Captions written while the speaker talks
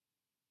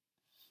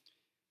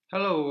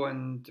Hello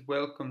and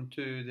welcome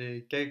to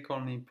the Gig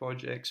Economy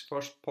Project's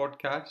first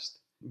podcast.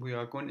 We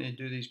are going to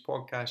do these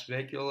podcasts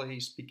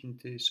regularly, speaking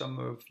to some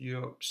of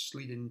Europe's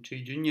leading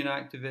trade union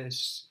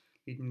activists,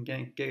 leading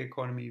gig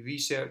economy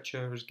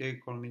researchers, gig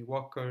economy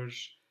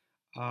workers,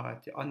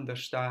 to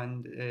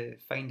understand,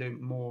 find out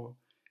more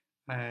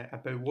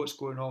about what's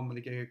going on with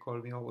the gig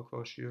economy all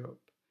across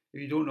Europe. If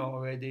you don't know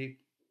already,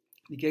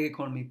 the Gig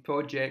Economy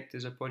Project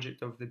is a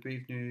project of the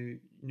Brave New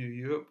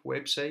Europe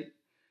website,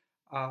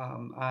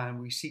 and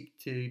we seek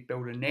to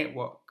build a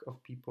network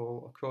of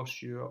people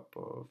across Europe,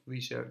 of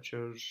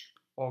researchers,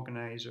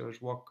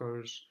 organisers,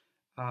 workers,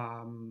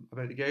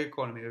 about the gig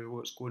economy, about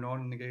what's going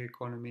on in the gig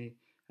economy,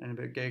 and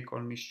about gig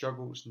economy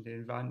struggles and to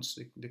advance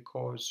the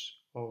cause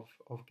of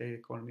gig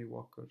economy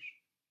workers.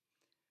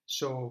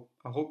 So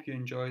I hope you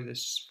enjoy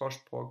this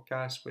first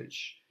podcast,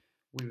 which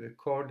we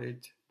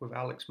recorded with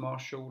Alex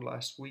Marshall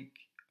last week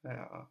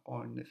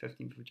on the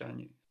 15th of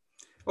January.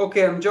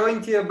 Okay, I'm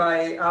joined here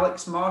by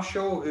Alex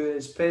Marshall, who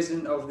is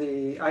president of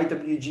the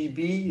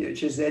IWGB,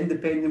 which is the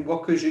Independent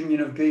Workers'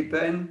 Union of Great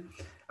Britain.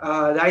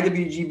 The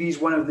IWGB is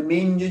one of the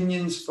main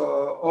unions for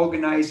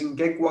organising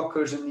gig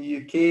workers in the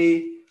UK.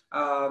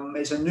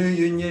 It's a new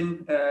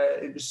union.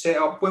 It was set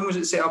up. When was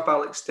it set up,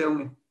 Alex? Tell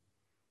me.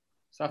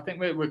 So I think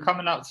we're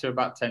coming up to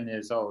about 10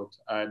 years old.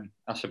 I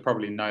should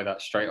probably know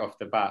that straight off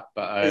the bat,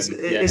 but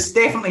it's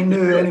definitely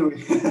new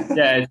anyway.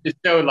 Yeah, it's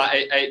still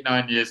like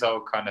 9 years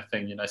old kind of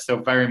thing. Still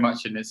very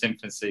much in its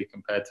infancy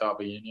compared to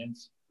other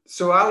unions.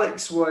 So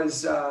Alex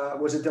was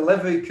a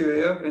delivery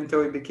courier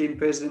until he became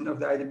president of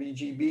the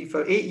IWGB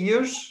for 8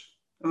 years.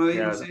 Am I right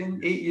in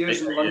saying 8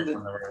 years in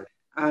London?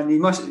 And you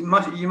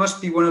must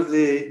be one of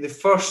the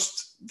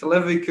first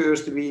delivery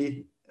couriers to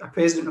be a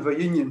president of a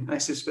union, I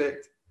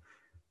suspect.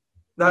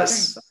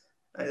 That's,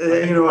 I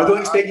don't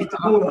expect you to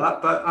know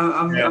that, but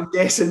I'm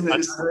guessing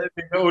that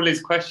all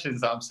these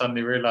questions that I'm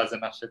suddenly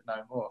realising I should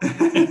know more.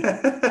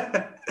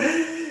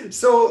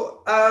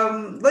 So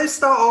let's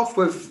start off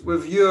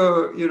with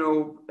your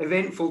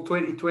eventful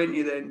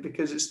 2020 then,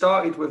 because it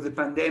started with the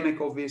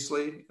pandemic,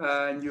 obviously,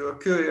 and you were a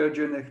courier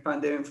during the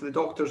pandemic for the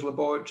Doctors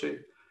Laboratory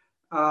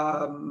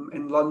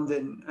in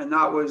London, and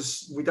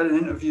we did an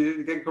interview.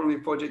 The Gig Economy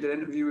Project did an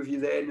interview with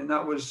you then, and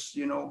that was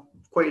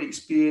quite an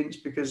experience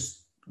because.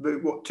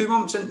 About 2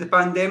 months into the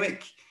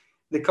pandemic,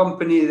 the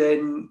company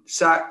then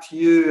sacked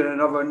you and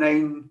another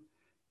 9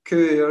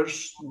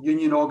 couriers,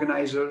 union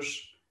organisers.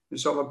 It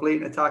was sort of a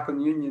blatant attack on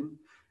the union.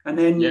 And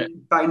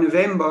then by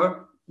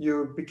November,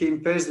 you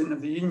became president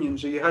of the union.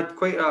 So you had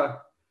quite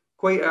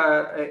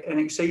an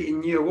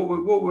exciting year.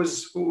 What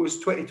was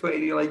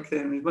 2020 like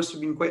then? It must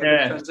have been quite a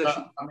big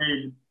transition. I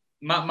mean,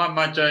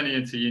 my journey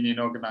into union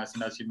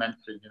organising, as you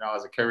mentioned, I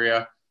was a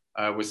courier.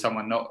 Was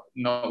someone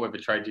not with a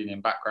trade union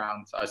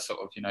background. I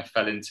sort of,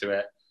 fell into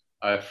it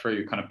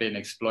through kind of being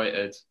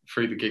exploited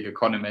through the gig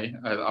economy.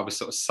 I was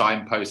sort of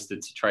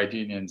signposted to trade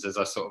unions as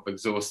I sort of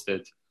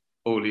exhausted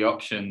all the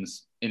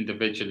options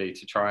individually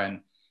to try and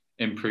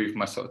improve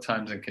my sort of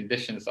terms and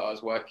conditions that I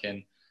was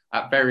working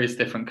at various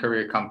different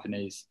courier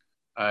companies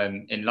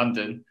in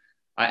London.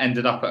 I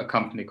ended up at a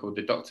company called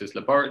the Doctors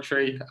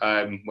Laboratory,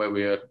 where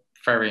we were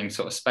ferrying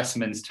sort of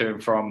specimens to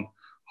and from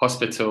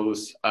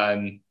hospitals.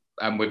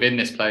 And within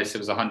this place, there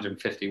was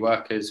 150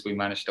 workers. We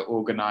managed to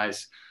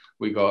organise.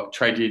 We got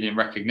trade union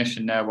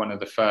recognition there, one of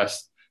the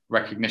first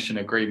recognition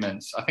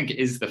agreements. I think it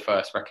is the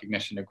first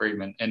recognition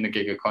agreement in the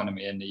gig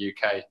economy in the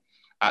UK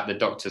at the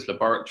Doctors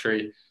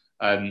Laboratory.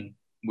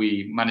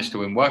 We managed to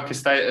win worker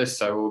status.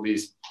 So all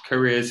these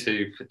couriers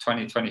who for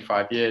 20,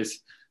 25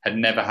 years had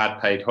never had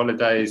paid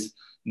holidays,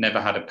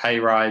 never had a pay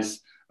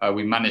rise.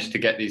 We managed to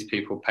get these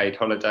people paid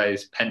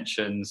holidays,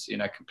 pensions,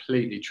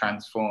 completely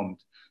transformed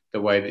the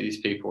way that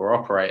these people were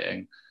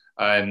operating.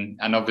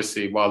 And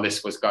obviously, while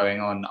this was going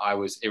on, I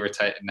was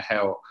irritating the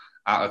hell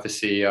out of the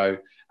CEO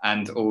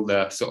and all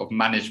the sort of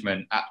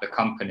management at the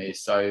company.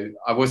 So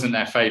I wasn't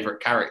their favourite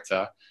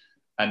character.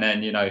 And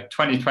then,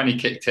 2020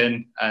 kicked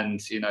in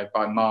and,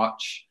 by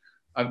March,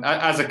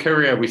 as a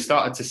courier, we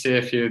started to see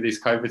a few of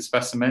these COVID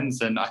specimens.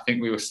 And I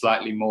think we were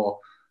slightly more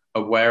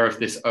aware of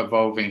this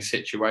evolving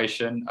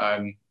situation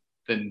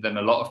than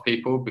a lot of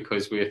people,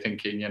 because we were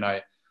thinking,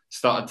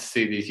 started to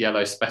see these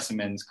yellow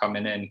specimens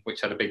coming in,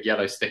 which had a big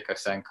yellow sticker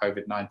saying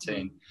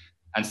COVID-19,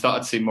 and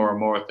started to see more and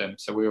more of them.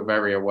 So we were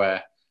very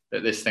aware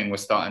that this thing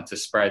was starting to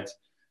spread.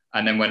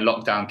 And then when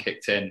lockdown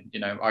kicked in,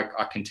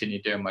 I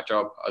continued doing my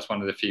job. I was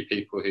one of the few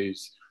people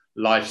whose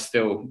life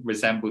still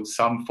resembled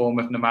some form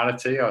of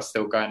normality. I was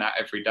still going out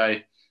every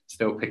day,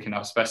 still picking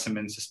up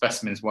specimens. The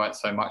specimens weren't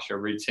so much your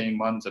routine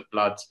ones of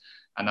blood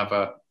and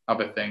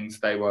other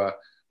things. They were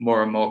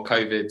more and more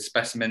COVID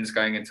specimens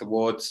going into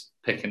wards,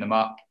 picking them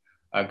up.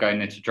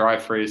 Going into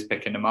drive-throughs,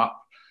 picking them up.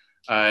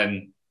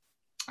 And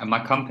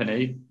my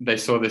company, they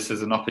saw this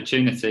as an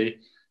opportunity.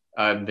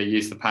 They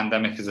used the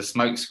pandemic as a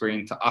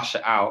smokescreen to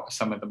usher out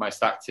some of the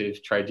most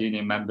active trade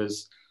union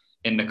members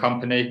in the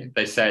company.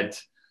 They said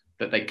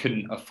that they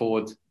couldn't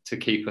afford to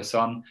keep us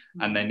on,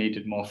 and they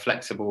needed more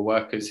flexible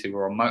workers who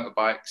were on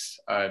motorbikes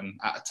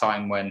at a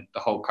time when the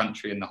whole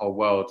country and the whole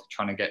world are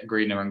trying to get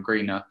greener and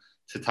greener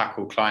to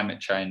tackle climate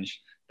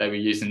change, they were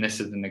using this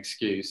as an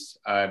excuse.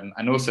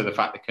 And also the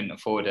fact they couldn't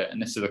afford it.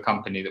 And this is a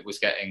company that was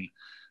getting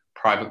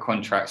private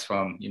contracts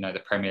from,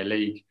 the Premier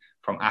League,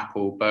 from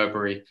Apple,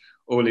 Burberry,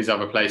 all these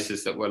other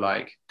places that were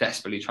like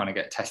desperately trying to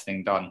get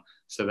testing done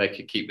so they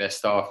could keep their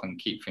staff and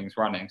keep things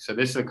running. So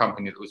this is a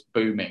company that was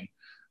booming,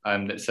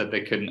 that said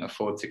they couldn't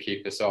afford to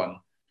keep us on.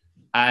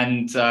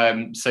 And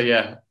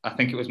I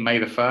think it was May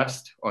the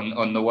 1st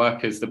on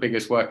the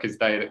biggest workers'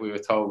 day that we were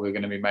told we were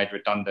going to be made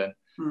redundant.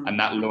 And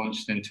that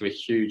launched into a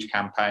huge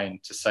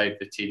campaign to save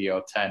the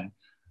TDL10,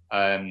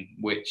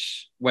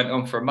 which went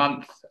on for a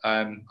month.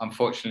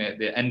 Unfortunately, at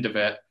the end of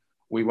it,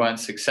 we weren't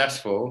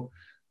successful.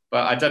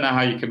 But I don't know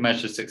how you could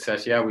measure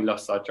success. Yeah, we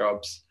lost our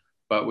jobs,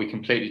 but we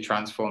completely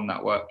transformed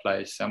that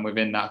workplace. And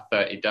within that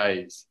 30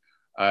 days,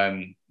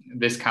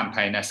 this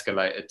campaign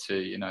escalated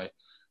to,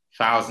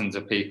 thousands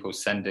of people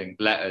sending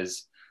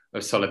letters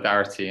of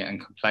solidarity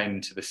and complaining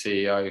to the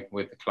CEO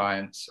with the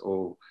clients,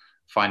 or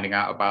finding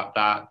out about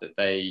that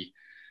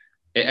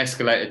it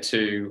escalated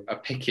to a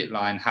picket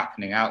line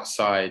happening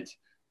outside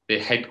the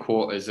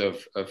headquarters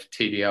of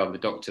TDL, the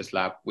Doctors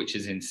Lab, which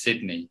is in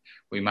Sydney.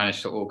 We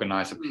managed to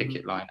organise a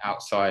picket line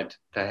outside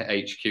the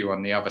HQ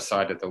on the other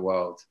side of the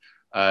world.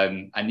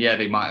 And yeah,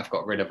 they might have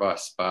got rid of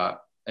us,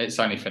 but it's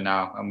only for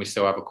now. And we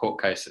still have a court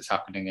case that's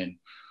happening in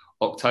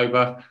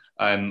October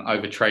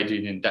over trade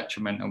union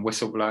detriment and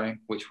whistleblowing,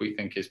 which we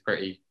think is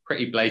pretty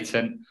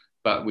blatant.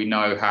 But we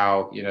know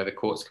how, the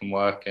courts can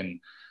work, and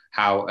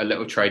how a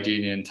little trade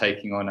union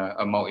taking on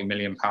a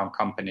multi-million-pound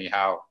company,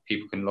 how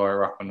people can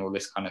lawyer up and all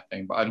this kind of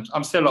thing. But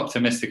I'm still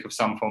optimistic of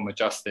some form of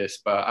justice.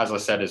 But as I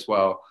said as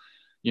well,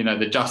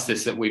 the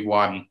justice that we've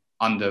won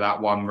under that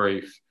one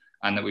roof,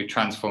 and that we've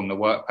transformed the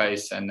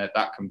workplace, and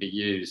that can be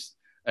used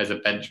as a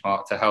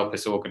benchmark to help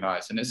us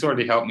organise. And it's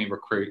already helped me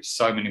recruit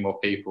so many more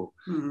people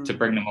to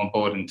bring them on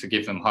board and to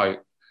give them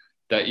hope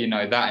that,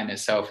 that in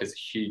itself is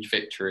a huge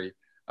victory.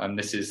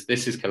 This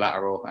is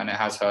collateral, and it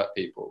has hurt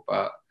people,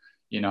 but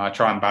I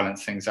try and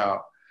balance things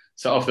out.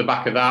 So off the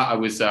back of that, I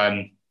was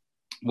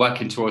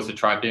working towards the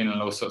tribunal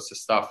and all sorts of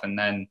stuff. And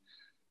then,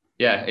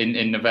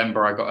 in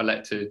November, I got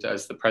elected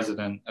as the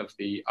president of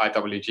the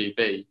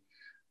IWGB.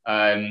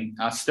 I'm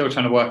still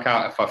trying to work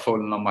out if I've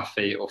fallen on my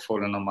feet or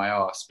fallen on my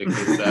arse,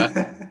 because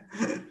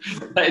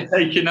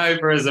taking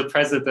over as a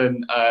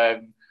president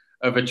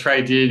of a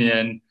trade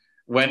union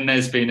when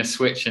there's been a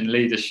switch in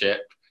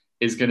leadership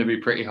is going to be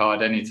pretty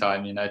hard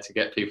anytime, to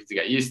get people to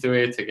get used to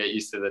it, to get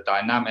used to the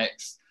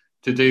dynamics.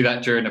 To do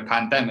that during a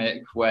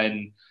pandemic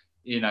when,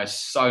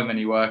 so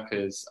many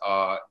workers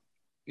are,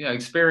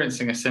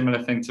 experiencing a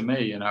similar thing to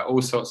me,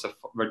 all sorts of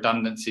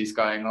redundancies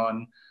going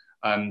on.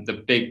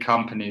 The big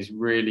companies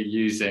really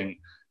using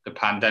the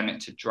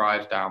pandemic to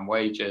drive down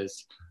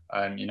wages.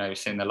 You've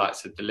seen the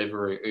likes of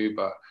Deliveroo,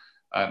 Uber,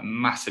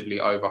 massively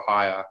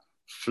overhire,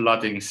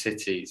 flooding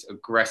cities,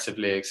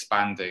 aggressively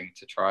expanding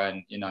to try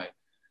and,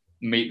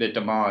 meet the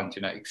demand,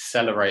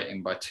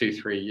 accelerating by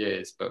 2-3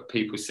 years, but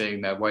people seeing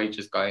their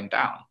wages going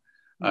down.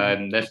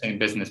 They're seeing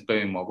business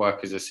boom, while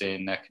workers are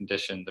seeing their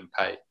conditions and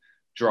pay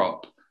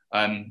drop.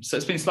 So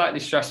it's been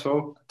slightly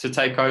stressful to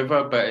take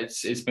over, but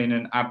it's been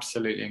an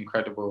absolutely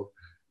incredible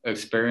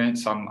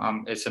experience.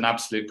 It's an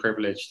absolute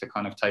privilege to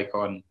kind of take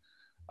on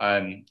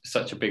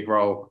such a big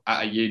role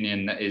at a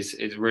union that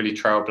is really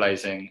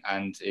trailblazing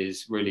and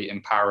is really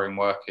empowering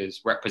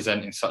workers,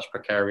 representing such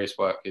precarious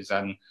workers,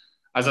 and,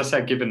 as I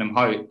said, giving them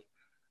hope,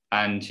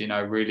 and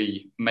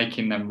really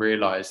making them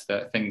realise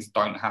that things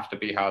don't have to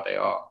be how they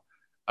are.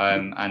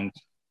 And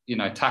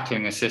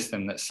tackling a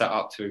system that's set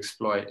up to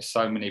exploit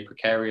so many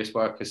precarious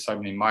workers, so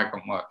many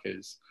migrant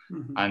workers,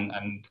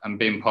 and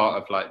being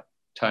part of like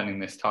turning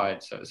this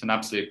tide. So it's an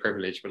absolute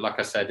privilege. But like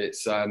I said,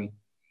 it's a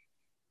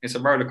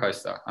roller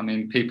coaster. I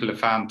mean, people have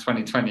found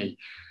 2020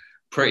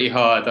 pretty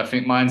hard. I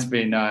think mine's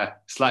been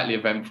slightly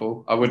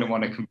eventful. I wouldn't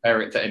want to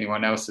compare it to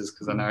anyone else's,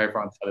 because I know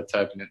everyone's had a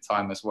turbulent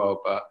time as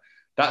well. But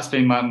that's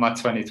been my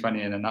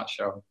 2020 in a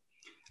nutshell.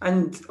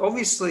 And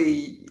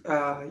obviously,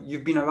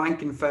 you've been a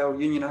rank and file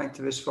union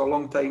activist for a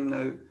long time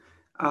now.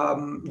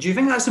 Do you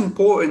think that's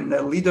important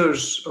that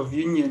leaders of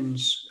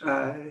unions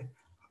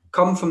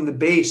come from the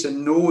base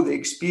and know the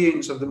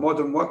experience of the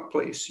modern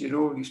workplace,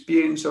 the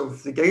experience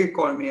of the gig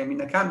economy? I mean,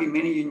 there can't be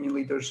many union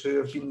leaders who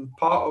have been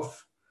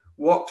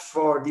worked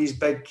for these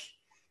big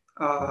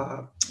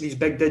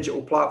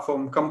digital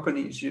platform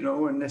companies,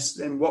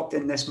 and worked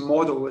in this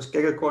model, this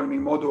gig economy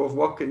model of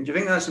working. Do you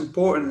think that's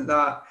important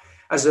that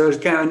as there's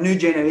kind of a new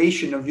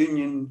generation of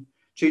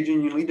trade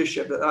union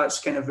leadership,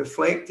 that's kind of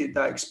reflected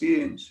that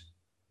experience?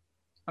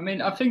 I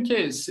mean, I think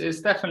it's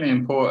definitely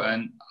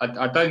important.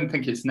 I don't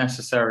think it's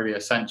necessarily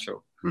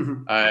essential.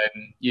 I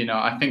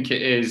think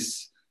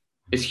it's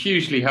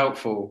hugely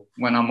helpful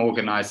when I'm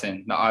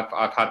organising that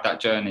I've had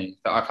that journey,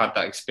 that I've had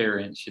that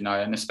experience,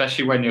 and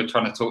especially when you're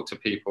trying to talk to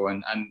people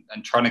and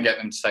trying to get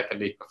them to take a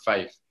leap of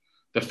faith.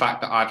 The fact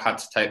that I've had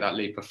to take that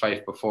leap of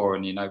faith before,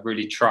 and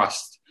really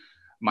trust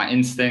my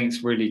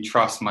instincts, really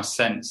trust my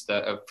sense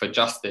for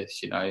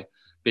justice,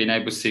 being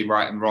able to see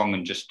right and wrong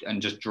and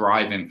just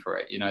driving for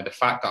it. The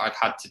fact that I've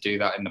had to do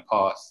that in the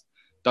past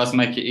does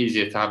make it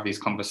easier to have these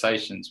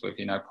conversations with,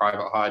 you know,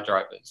 private hire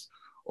drivers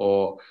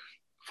or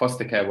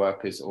foster care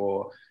workers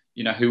or,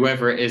 you know,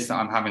 whoever it is that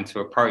I'm having to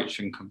approach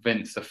and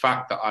convince. The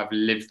fact that I've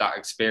lived that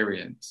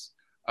experience,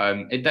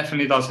 it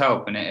definitely does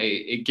help. And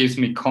it gives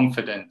me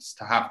confidence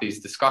to have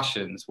these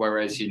discussions.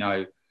 Whereas, you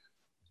know,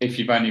 if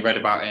you've only read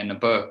about it in a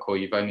book or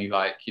you've only,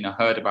 like, you know,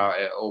 heard about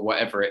it or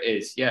whatever it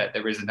is, yeah,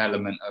 there is an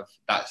element of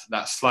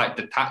that slight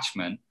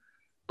detachment.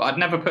 But I'd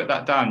never put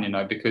that down, you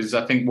know, because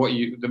I think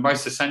the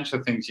most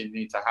essential things you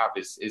need to have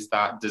is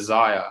that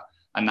desire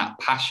and that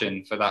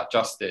passion for that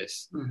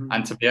justice,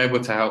 and to be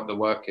able to help the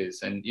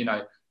workers. And, you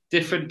know,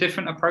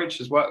 different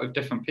approaches work with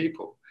different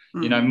people.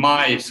 You know,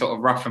 my sort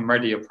of rough and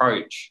ready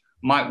approach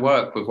might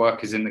work with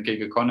workers in the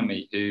gig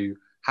economy who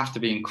have to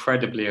be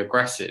incredibly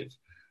aggressive,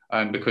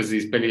 because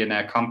these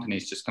billionaire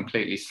companies just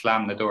completely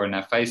slam the door in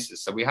their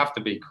faces. So we have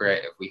to be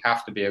creative. We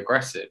have to be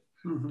aggressive.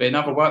 But in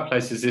other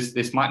workplaces,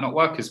 this might not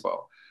work as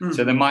well.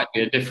 So there might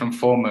be a different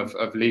form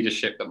of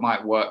leadership that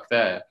might work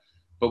there.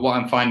 But what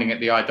I'm finding at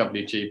the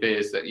IWGB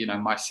is that, you know,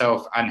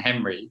 myself and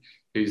Henry,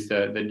 who's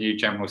the new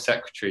general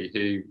secretary,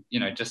 who, you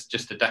know,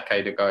 just a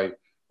decade ago,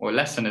 or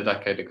less than a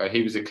decade ago,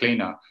 he was a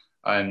cleaner,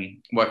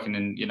 working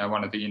in, you know,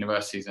 one of the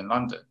universities in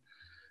London.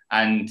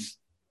 And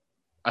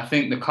I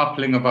think the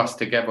coupling of us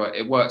together,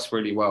 it works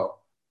really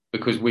well,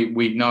 because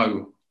we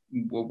know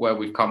where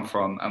we've come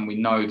from and we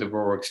know the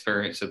raw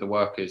experience of the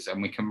workers,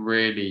 and we can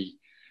really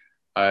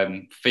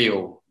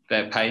feel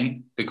their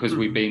pain because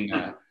we've been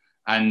there.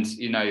 And,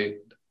 you know,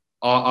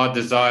 our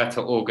desire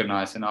to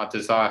organise and our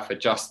desire for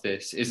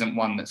justice isn't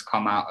one that's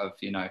come out of,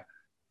 you know,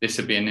 this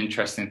would be an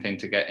interesting thing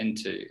to get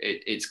into.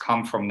 It's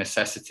come from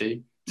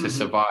necessity to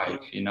survive.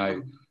 You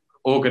know,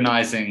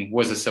 organising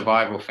was a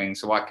survival thing,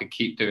 so I could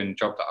keep doing the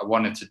job that I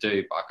wanted to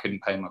do, but I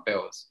couldn't pay my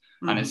bills.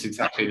 And it's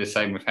exactly the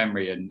same with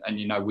Henry. And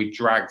you know, we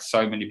dragged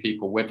so many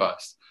people with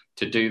us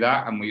to do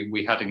that, and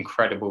we had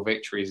incredible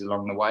victories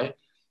along the way.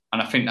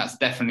 And I think that's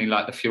definitely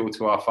like the fuel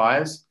to our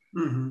fires.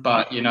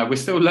 But, you know, we're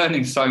still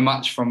learning so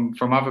much from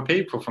other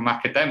people, from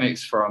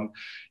academics, from,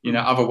 you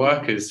know, other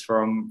workers,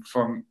 from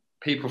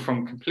people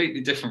from completely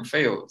different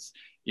fields.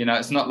 You know,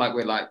 it's not like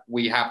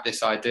we have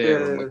this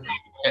idea and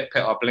we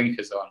put our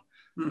blinkers on.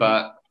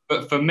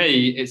 But for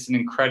me, it's an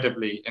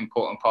incredibly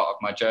important part of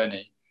my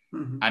journey.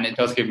 And it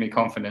does give me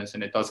confidence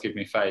and it does give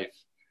me faith.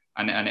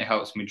 And it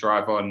helps me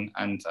drive on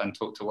and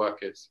talk to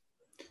workers.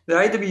 The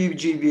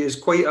IWGB is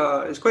quite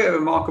a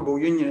remarkable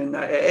union, and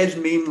it is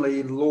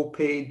mainly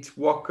low-paid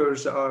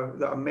workers that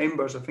are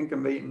members. I think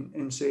I'm right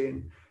in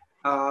saying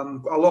a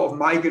lot of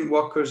migrant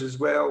workers as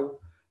well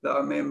that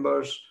are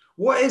members.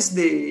 What is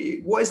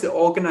the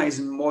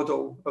organising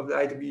model of the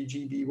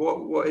IWGB?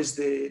 What is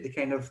the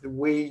kind of the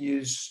way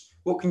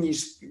what can you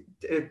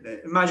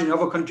imagine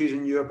other countries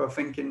in Europe are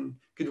thinking?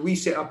 Could we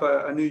set up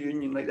a new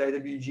union like the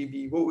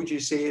IWGB? What would you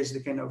say is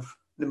the kind of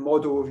the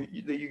model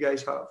that you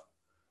guys have?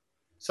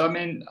 So, I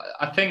mean,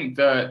 I think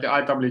the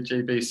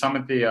IWGB, some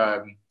of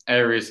the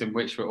areas in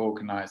which we're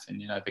organising,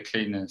 you know, the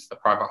cleaners, the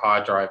private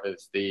hire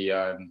drivers,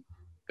 the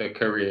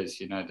couriers,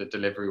 you know, the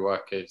delivery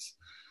workers,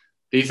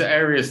 these are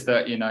areas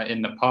that, you know,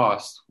 in the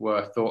past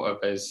were thought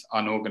of as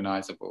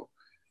unorganisable.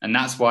 And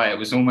that's why it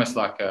was almost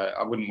like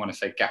I wouldn't want to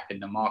say gap in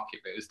the market,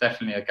 but it was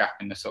definitely a gap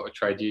in the sort of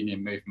trade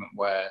union movement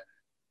where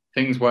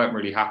things weren't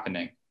really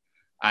happening.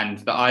 And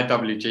the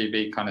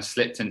IWGB kind of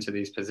slipped into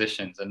these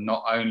positions and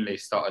not only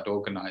started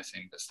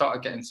organising, but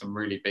started getting some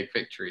really big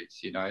victories,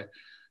 you know,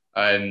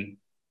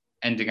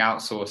 ending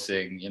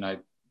outsourcing, you know,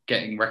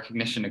 getting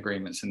recognition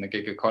agreements in the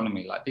gig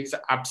economy. Like, these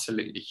are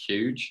absolutely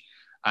huge.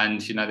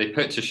 And, you know, they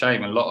put to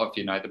shame a lot of,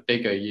 you know, the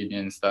bigger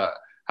unions that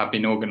have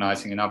been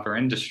organising in other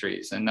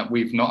industries. And that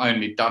we've not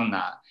only done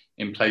that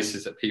in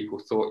places that people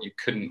thought you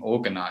couldn't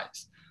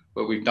organise,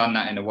 but we've done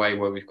that in a way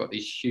where we've got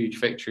these huge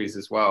victories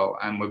as well.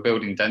 And we're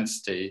building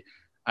density.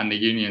 And the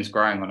union's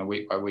growing on a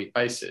week by week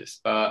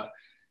basis. But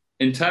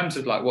in terms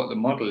of like what the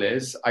model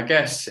is, I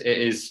guess it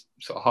is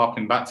sort of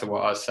harping back to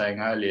what I was saying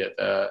earlier,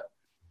 that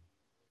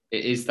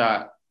it is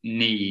that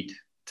need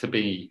to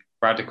be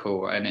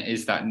radical, and it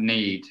is that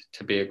need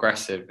to be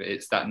aggressive.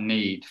 It's that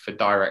need for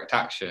direct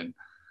action.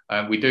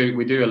 We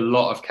do a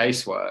lot of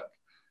casework,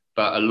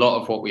 but a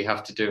lot of what we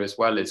have to do as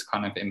well is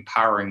kind of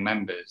empowering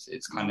members.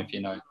 It's kind of,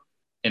 you know,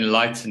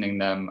 enlightening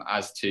them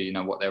as to, you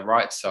know, what their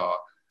rights are.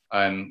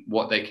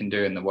 What they can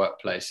do in the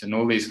workplace, and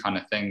all these kind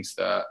of things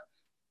that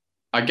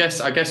I guess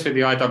with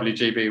the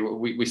IWGB,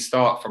 we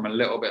start from a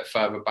little bit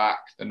further back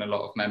than a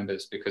lot of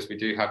members, because we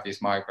do have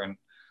these migrant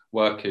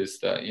workers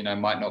that, you know,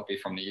 might not be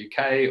from the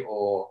UK,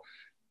 or,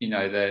 you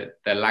know,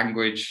 their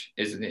language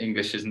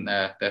English isn't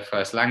their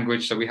first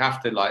language. So we have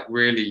to like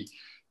really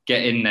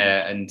get in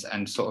there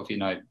and sort of, you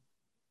know,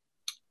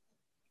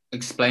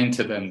 explain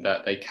to them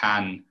that they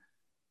can,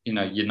 you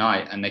know,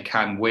 unite and they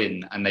can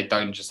win, and they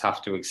don't just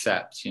have to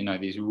accept, you know,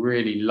 these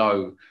really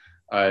low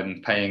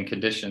paying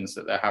conditions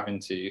that they're having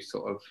to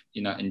sort of,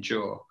 you know,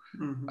 endure.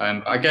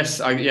 I guess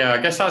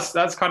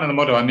that's kind of the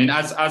model. I mean,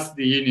 as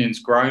the union's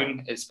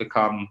grown, it's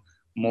become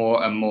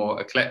more and more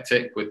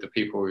eclectic with the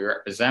people we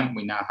represent.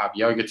 We now have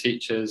yoga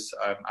teachers,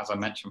 as I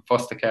mentioned,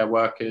 foster care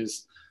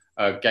workers,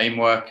 game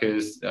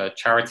workers,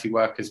 charity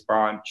workers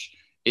branch.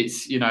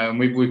 It's, you know, and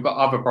we've got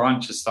other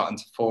branches starting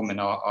to form in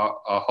our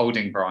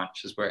holding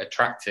branch as we're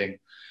attracting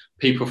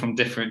people from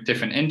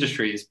different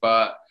industries.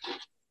 But,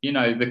 you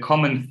know, the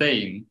common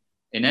theme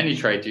in any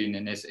trade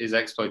union is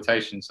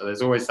exploitation. So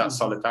there's always that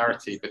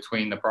solidarity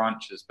between the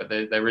branches, but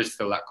there is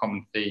still that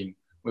common theme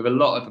with a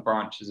lot of the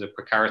branches of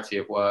precarity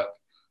of work,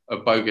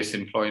 of bogus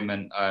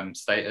employment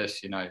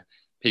status, you know,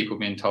 people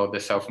being told they're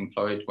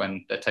self-employed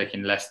when they're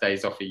taking less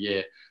days off a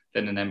year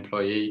than an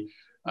employee.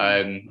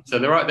 So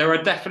there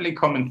are definitely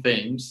common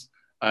themes.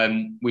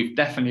 We've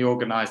definitely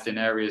organised in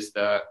areas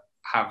that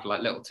have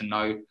like little to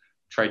no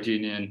trade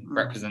union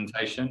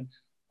representation.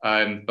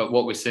 But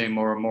what we're seeing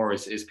more and more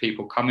is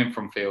people coming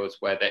from fields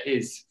where there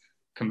is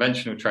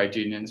conventional trade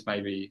unions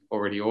maybe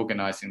already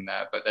organising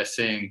there, but they're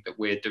seeing that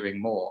we're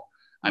doing more,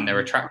 and they're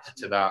attracted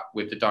to that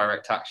with the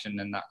direct action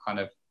and that kind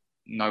of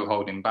no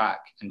holding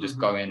back and just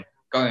going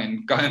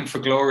for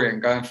glory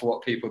and going for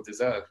what people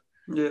deserve.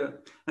 Yeah,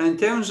 and in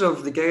terms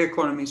of the gig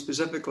economy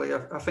specifically,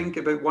 I think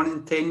about 1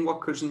 in 10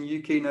 workers in the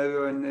UK now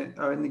are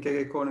in the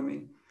gig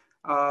economy.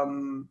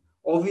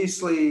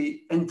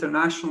 Obviously,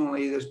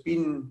 internationally, there's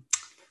been,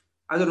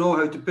 I don't know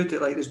how to put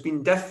it, like there's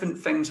been different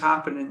things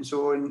happening.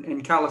 So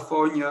in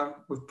California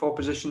with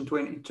Proposition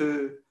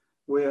 22,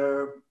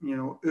 where, you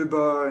know,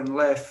 Uber and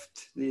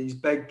Lyft, these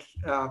big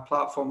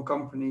platform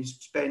companies,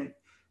 spent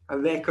a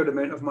record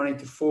amount of money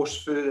to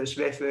force through this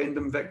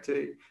referendum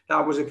victory.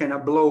 That was a kind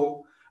of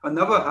blow. On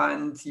the other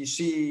hand, you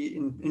see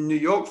in New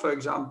York, for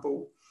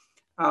example,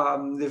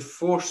 they've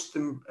forced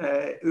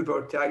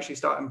Uber to actually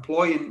start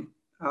employing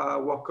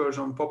workers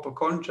on proper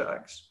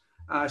contracts.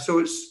 So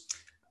it's,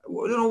 I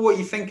don't know what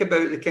you think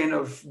about the kind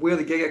of where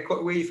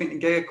you think the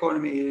gig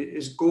economy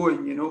is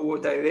going, you know,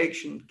 what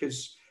direction,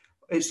 because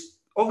it's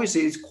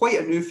obviously it's quite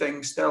a new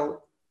thing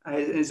still.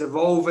 It's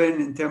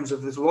evolving in terms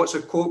of there's lots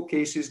of court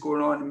cases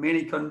going on in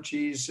many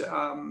countries,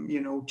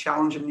 you know,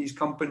 challenging these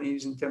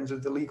companies in terms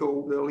of the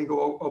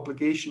legal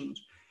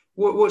obligations.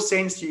 What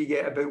sense do you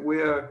get about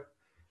where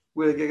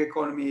the gig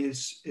economy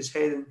is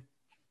heading?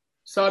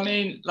 So I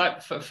mean,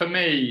 like for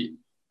me,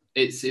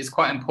 it's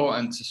quite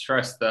important to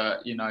stress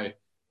that, you know,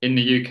 in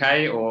the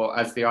UK or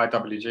as the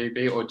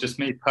IWGB or just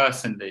me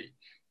personally,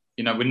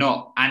 you know, we're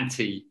not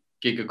anti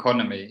gig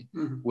economy.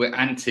 We're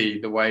anti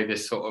the way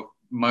this sort of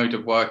mode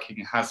of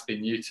working has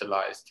been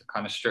utilised to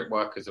kind of strip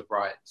workers of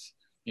rights.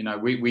 You know,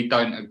 we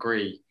don't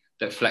agree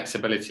that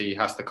flexibility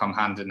has to come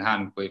hand in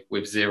hand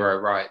with zero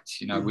rights.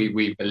 You know,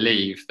 we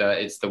believe that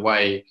it's the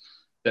way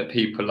that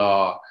people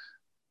are,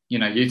 you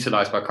know,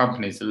 utilised by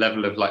companies, the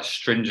level of like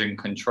stringent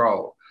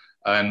control,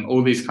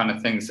 all these kind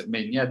of things that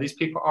mean, yeah, these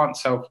people aren't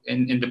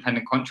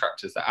independent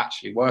contractors, they're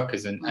actually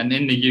workers. And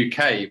in the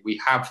UK, we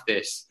have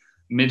this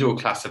middle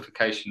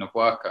classification of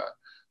worker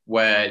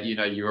where, you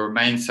know, you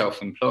remain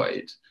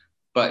self-employed,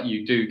 but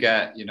you do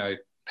get, you know,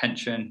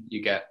 pension,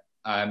 you get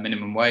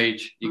minimum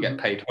wage, you get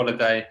paid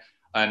holiday,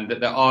 and that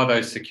there are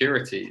those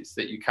securities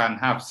that you can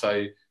have.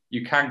 So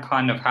you can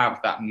kind of have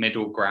that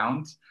middle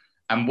ground.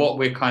 And what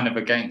we're kind of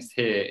against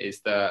here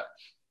is that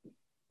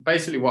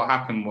basically what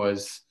happened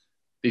was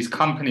these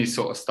companies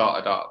sort of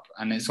started up,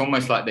 and it's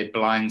almost like they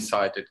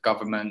blindsided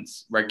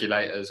governments,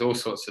 regulators, all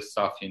sorts of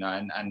stuff, you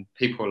know, and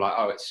people were like,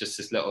 oh, it's just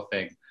this little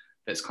thing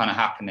that's kind of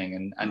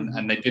happening,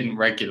 and they didn't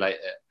regulate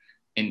it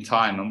in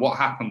time. And what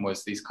happened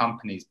was these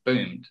companies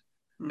boomed.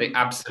 They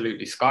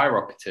absolutely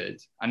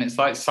skyrocketed. And it's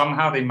like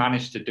somehow they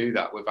managed to do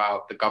that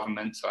without the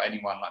governments or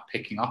anyone like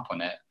picking up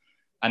on it.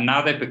 And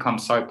now they've become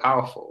so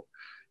powerful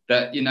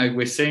that, you know,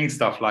 we're seeing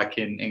stuff like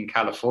in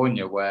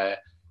California where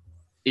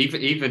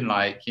even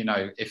like, you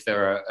know, if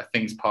there are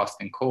things passed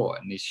in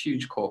court and these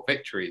huge court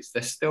victories,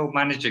 they're still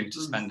managing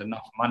to spend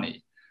enough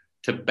money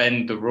to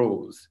bend the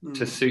rules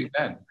to suit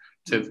them,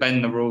 to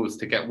bend the rules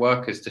to get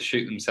workers to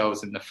shoot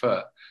themselves in the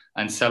foot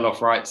and sell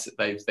off rights that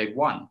they've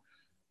won.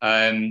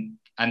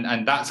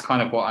 And that's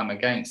kind of what I'm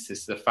against,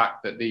 is the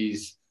fact that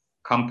these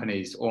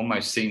companies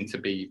almost seem to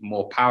be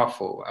more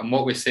powerful. And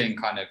what we're seeing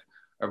kind of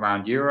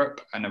around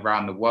Europe and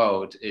around the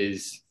world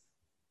is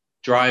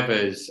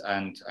drivers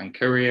and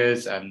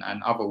couriers and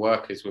other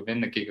workers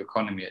within the gig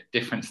economy at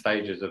different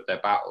stages of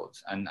their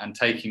battles and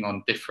taking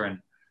on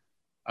different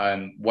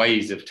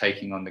ways of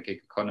taking on the gig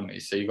economy.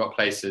 So you've got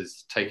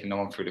places taking them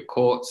on through the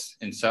courts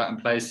in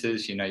certain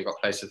places. You know, you've got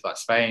places like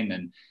Spain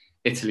and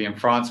Italy and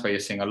France where you're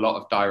seeing a lot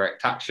of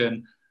direct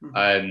action.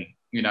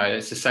 You know,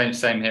 it's the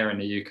same here in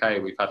the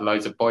UK. We've had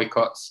loads of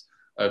boycotts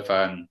of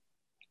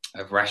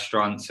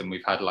restaurants, and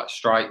we've had like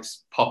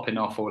strikes popping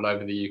off all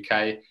over the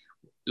UK,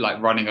 like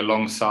running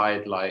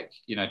alongside like,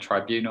 you know,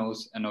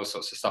 tribunals and all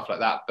sorts of stuff like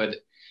that. But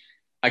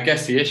I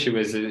guess the issue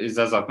is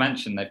as I've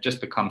mentioned, they've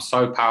just become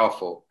so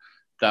powerful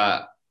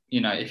that, you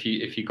know, if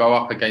you go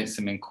up against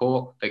them in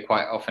court, they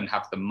quite often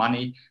have the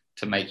money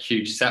to make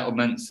huge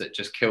settlements that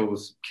just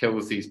kills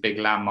these big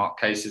landmark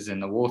cases in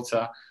the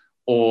water.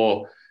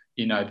 Or,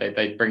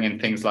 they bring in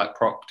things like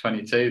Prop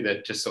 22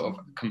 that just sort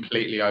of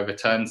completely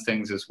overturns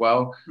things as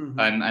well. Mm-hmm.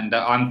 And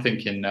I'm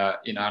thinking,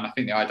 and I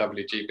think the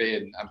IWGB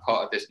and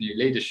part of this new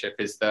leadership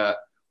is that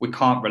we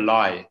can't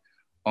rely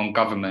on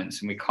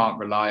governments and we can't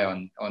rely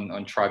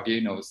on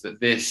tribunals, that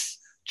this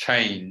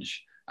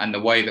change and the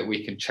way that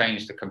we can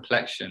change the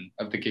complexion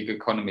of the gig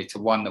economy to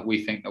one that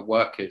we think the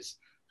workers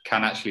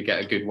can actually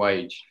get a good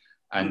wage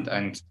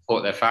and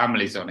support their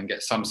families on and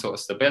get some sort of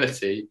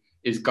stability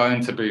is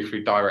going to be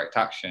through direct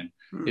action.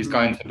 Is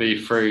going to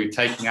be through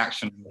taking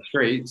action on the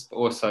streets, but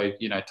also,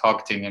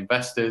 targeting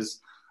investors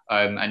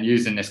and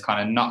using this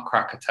kind of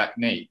nutcracker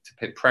technique to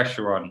put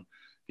pressure on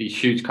these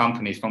huge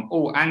companies from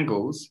all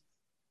angles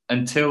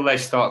until they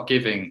start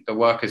giving the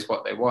workers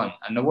what they want.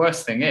 And the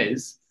worst thing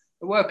is,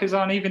 the workers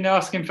aren't even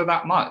asking for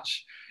that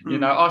much,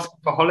 asking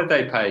for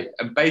holiday pay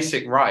and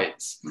basic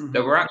rights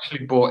that were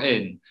actually brought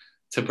in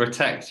to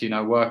protect,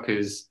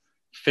 workers'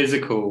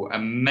 physical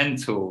and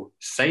mental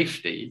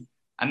safety.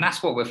 And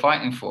that's what we're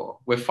fighting for.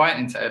 We're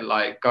fighting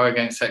to go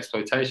against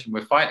exploitation.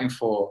 We're fighting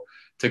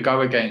to go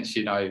against,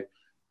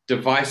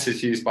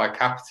 devices used by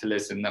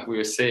capitalism that we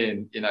were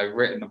seeing,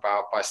 written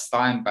about by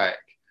Steinbeck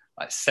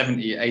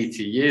 70,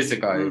 80 years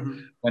ago,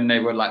 when they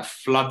were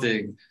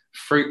flooding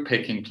fruit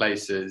picking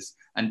places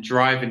and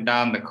driving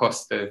down the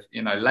cost of,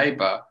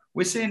 labor.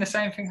 We're seeing the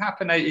same thing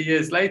happen 80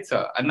 years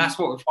later. And that's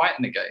what we're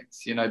fighting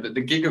against, that the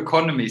gig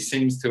economy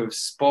seems to have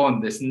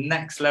spawned this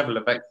next level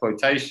of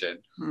exploitation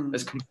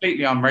that's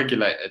completely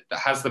unregulated, that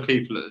has the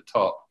people at the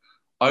top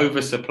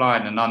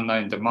oversupplying an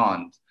unknown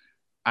demand.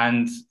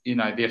 And,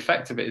 the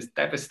effect of it is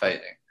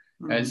devastating.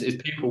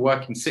 It's people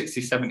working 60,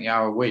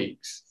 70-hour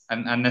weeks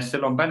and they're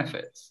still on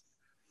benefits.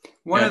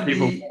 One of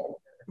the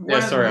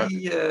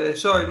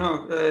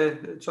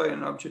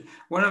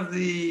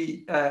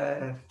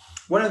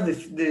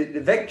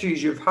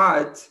victories you've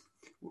had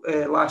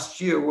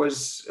last year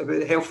was about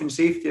the health and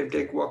safety of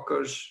gig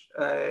workers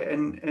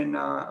in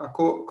a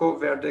court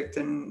verdict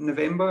in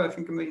November, I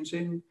think I'm right in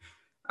saying.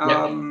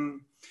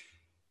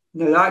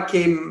 Now that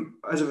came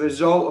as a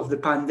result of the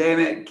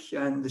pandemic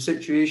and the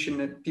situation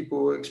that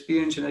people were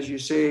experiencing, as you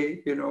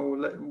say,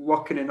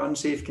 working in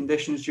unsafe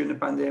conditions during the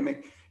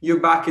pandemic. You're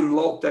back in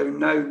lockdown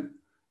now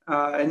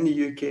in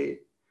the UK.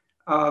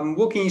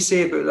 What can you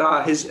say about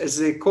that? Is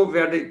the court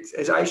verdict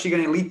is actually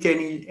going to lead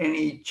to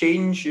any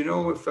change,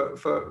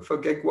 for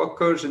gig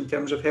workers in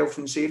terms of health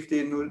and safety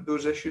and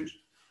those issues?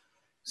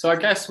 So I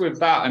guess with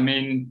that,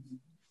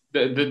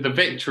 the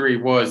victory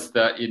was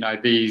that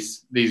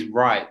these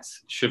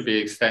rights should be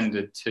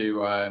extended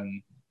to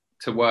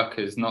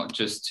workers, not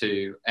just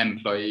to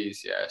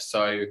employees. Yeah,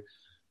 so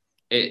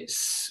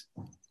it's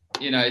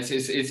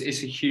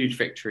a huge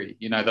victory.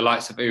 The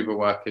likes of Uber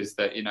workers,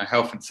 that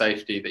health and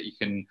safety, that you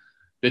can.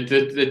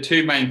 The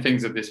two main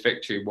things of this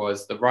victory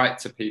was the right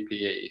to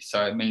PPE.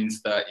 So it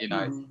means that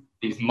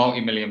these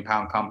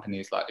multi-million-pound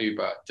companies like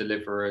Uber,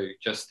 Deliveroo,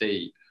 Just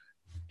Eat,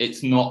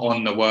 it's not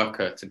on the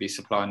worker to be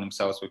supplying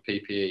themselves with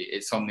PPE.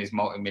 It's on these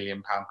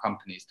multi-million-pound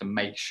companies to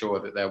make sure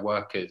that their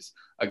workers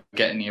are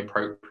getting the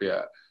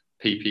appropriate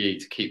PPE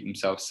to keep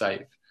themselves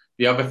safe.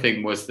 The other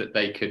thing was that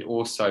they could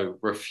also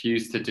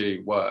refuse to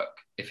do work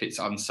if it's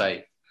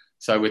unsafe.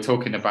 So we're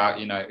talking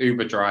about,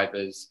 Uber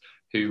drivers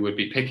who would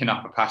be picking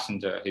up a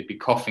passenger who'd be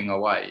coughing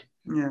away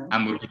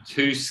and would be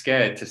too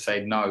scared to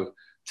say no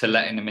to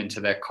letting them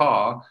into their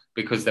car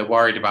because they're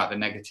worried about the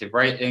negative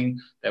rating.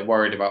 They're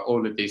worried about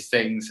all of these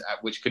things,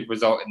 which could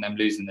result in them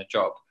losing the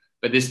job.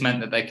 But this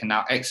meant that they can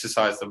now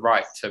exercise the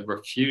right to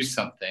refuse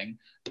something.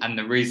 And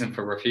the reason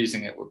for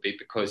refusing it would be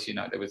because,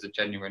 there was a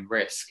genuine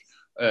risk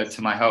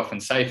to my health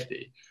and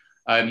safety.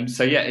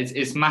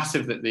 It's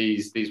massive that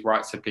these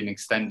rights have been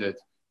extended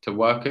to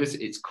workers.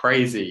 It's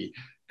crazy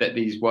that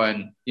these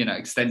weren't,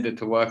 extended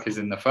to workers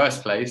in the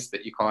first place,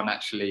 that you can't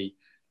actually,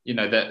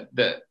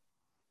 that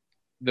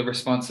the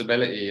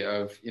responsibility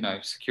of,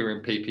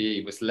 securing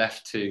PPE was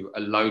left to a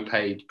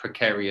low-paid,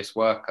 precarious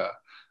worker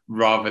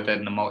rather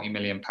than the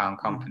multi-million-pound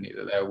company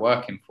that they're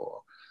working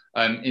for.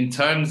 In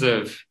terms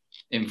of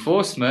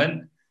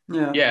enforcement,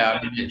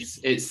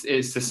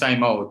 it's the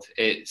same old.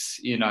 It's,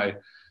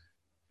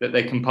 that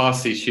they can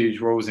pass these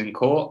huge rules in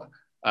court,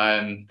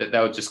 that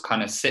they'll just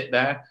kind of sit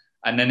there.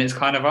 And then it's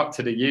kind of up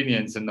to the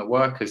unions and the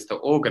workers to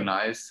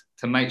organise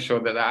to make sure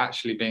that they're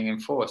actually being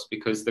enforced,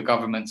 because the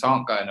governments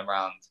aren't going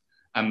around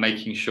and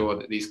making sure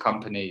that these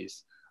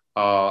companies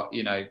are,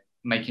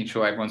 making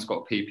sure everyone's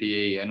got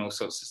PPE and all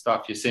sorts of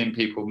stuff. You're seeing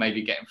people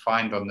maybe getting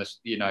fined on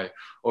this,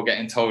 or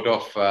getting told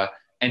off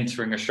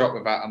entering a shop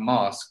without a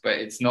mask, but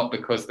it's not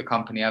because the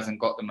company hasn't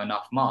got them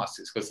enough masks.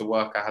 It's because the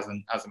worker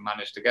hasn't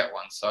managed to get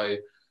one. So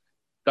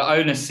the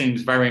onus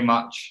seems very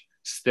much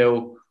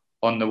still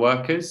on the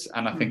workers,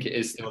 and I think it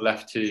is still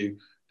left to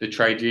the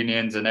trade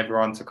unions and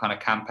everyone to kind of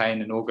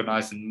campaign and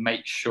organise and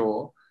make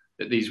sure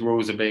that these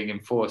rules are being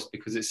enforced,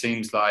 because it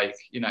seems like,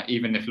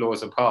 even if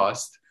laws are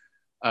passed,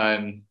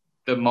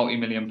 the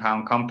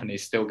multi-million-pound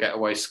companies still get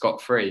away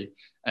scot-free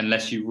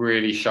unless you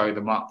really show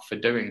them up for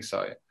doing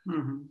so.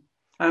 And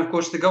of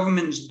course, the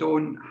governments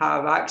don't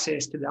have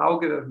access to the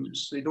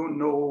algorithms. They don't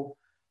know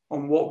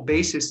on what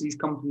basis these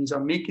companies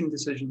are making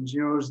decisions.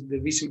 You know, there's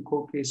the recent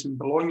court case in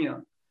Bologna,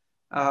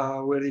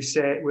 where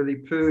they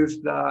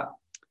proved that,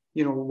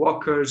 you know,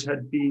 workers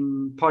had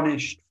been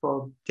punished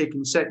for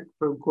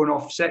going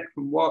off sick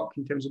from work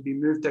in terms of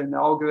being moved down the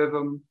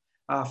algorithm,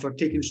 for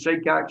taking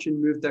strike action,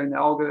 moved down the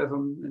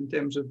algorithm in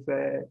terms of,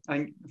 I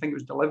think it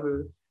was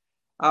Deliveroo.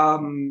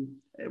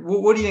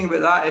 What do you think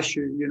about that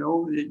issue? You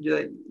know,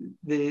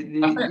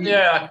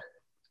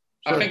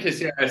 I think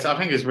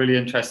it's really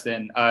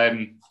interesting.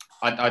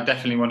 I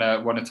definitely want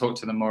to talk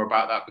to them more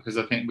about that, because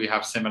I think we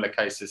have similar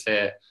cases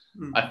here.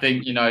 I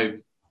think, you know,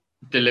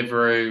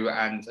 Deliveroo,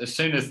 and as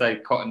soon as they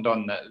cottoned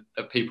on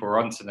that people were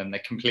onto them, they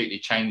completely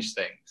changed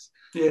things.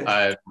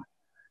 Yeah.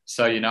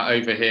 So, you know,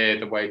 over here,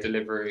 the way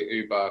Deliveroo,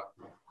 Uber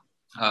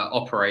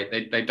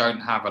operate, they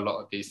don't have a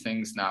lot of these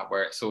things now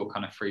where it's all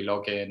kind of free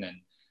login, and,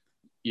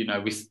 you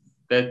know,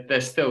 they're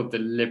still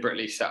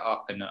deliberately set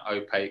up in an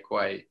opaque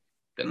way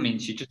that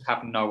means you just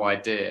have no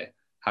idea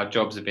how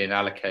jobs are being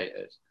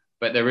allocated.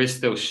 But there is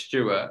still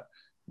Stuart,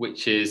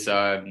 which is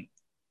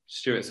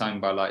Stuart's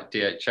owned by like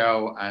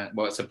DHL, and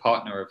it's a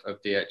partner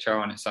of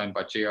DHL, and it's owned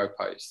by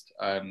Geopost.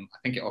 I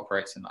think it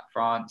operates in like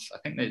France. I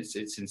think it's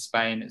in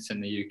Spain. It's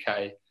in the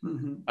UK.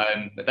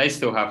 But they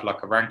still have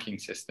like a ranking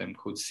system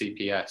called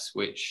CPS,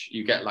 which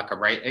you get like a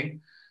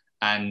rating,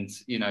 and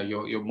you know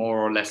you're more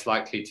or less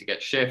likely to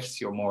get shifts.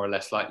 You're more or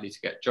less likely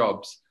to get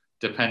jobs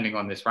depending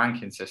on this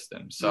ranking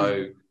system.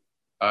 So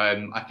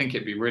I think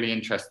it'd be really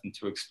interesting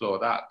to explore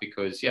that,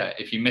 because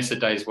if you miss a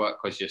day's work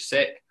because you're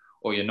sick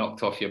or you're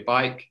knocked off your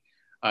bike,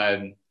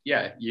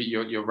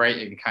 your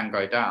rating can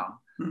go down.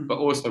 But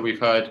also we've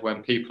heard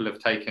when people have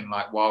taken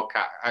like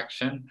wildcat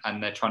action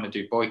and they're trying to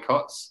do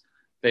boycotts,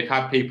 they've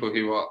had people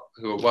who are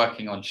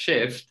working on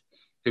shift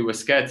who are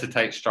scared to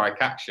take strike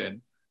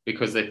action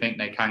because they think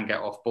they can get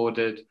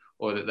off-boarded,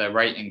 or that their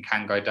rating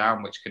can go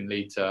down, which can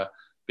lead to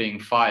being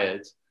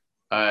fired.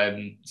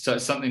 So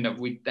it's something that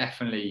we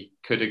definitely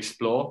could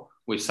explore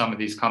with some of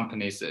these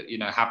companies that, you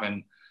know,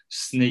 haven't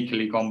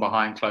sneakily gone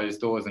behind closed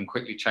doors and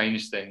quickly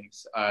changed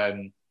things.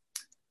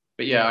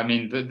 But yeah, I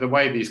mean, the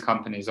way these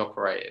companies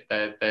operate,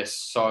 they're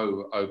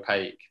so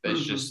opaque.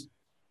 There's just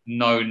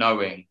no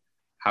knowing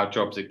how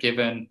jobs are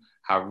given,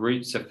 how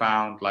routes are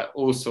found, like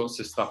all sorts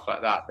of stuff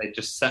like that. They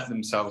just set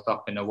themselves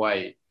up in a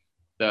way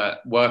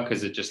that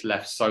workers are just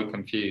left so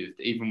confused,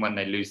 even when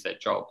they lose their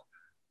job.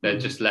 They're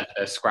just left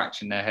there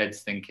scratching their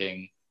heads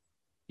thinking,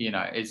 you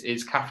know,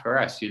 it's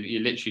Kafkaesque. You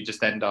literally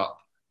just end up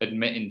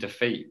admitting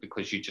defeat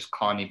because you just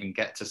can't even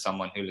get to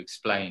someone who'll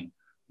explain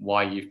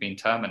why you've been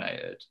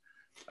terminated.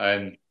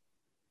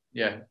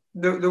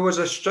 There was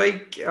a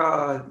strike,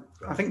 I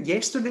think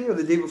yesterday or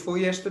the day before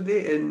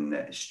yesterday,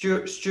 in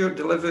Stuart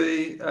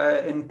Delivery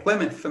in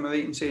Plymouth, am I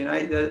right in saying?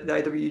 The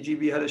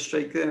IWGB had a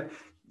strike there.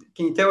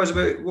 Can you tell us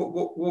about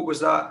what was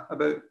that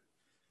about?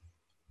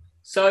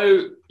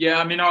 So,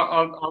 I mean,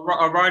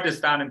 our riders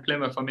down in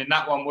Plymouth, I mean,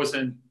 that one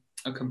wasn't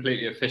a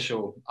completely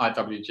official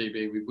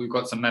IWGB. We've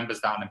got some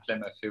members down in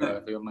Plymouth who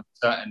are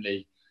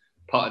certainly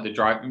part of the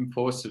driving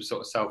force of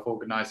sort of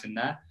self-organising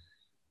there.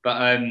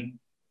 But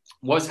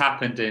what's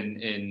happened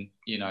in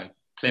you know,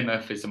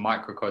 Plymouth is a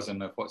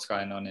microcosm of what's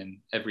going on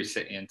in every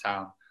city and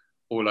town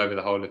all over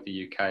the whole of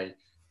the UK.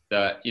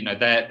 That, you know,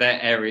 their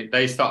area,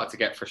 they started to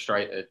get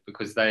frustrated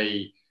because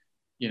they,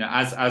 you know,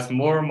 as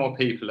more and more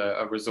people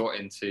are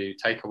resorting to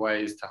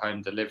takeaways, to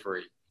home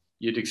delivery,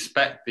 you'd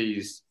expect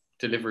these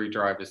delivery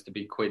drivers to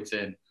be quids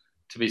in,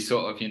 to be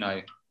sort of, you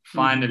know,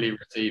 finally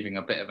receiving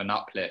a bit of an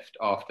uplift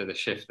after the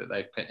shift that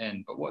they've put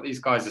in. But what these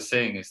guys are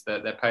seeing is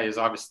that their pay has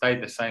either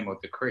stayed the same or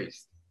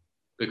decreased,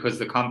 because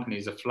the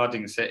companies are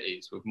flooding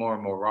cities with more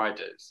and more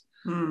riders.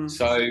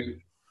 So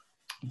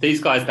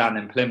these guys down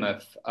in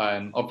Plymouth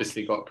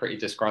obviously got pretty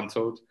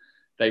disgruntled.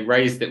 They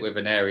raised it with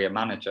an area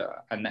manager,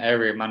 and the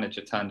area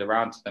manager turned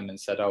around to them and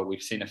said, "Oh,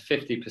 we've seen a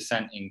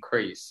 50%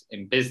 increase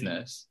in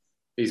business."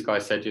 These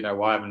guys said, "You know,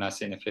 why haven't I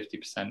seen a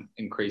 50%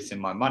 increase in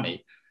my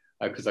money?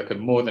 Because I could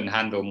more than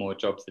handle more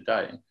jobs a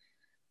day."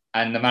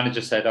 And the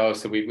manager said, "Oh,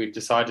 so we've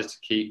decided to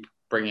keep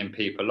bringing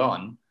people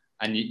on,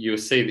 and you'll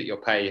see that your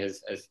pay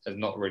has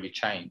not really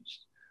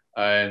changed.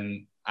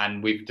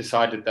 And we've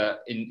decided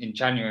that in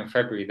January and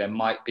February, there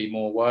might be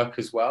more work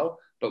as well,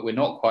 but we're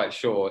not quite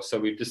sure. So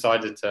we've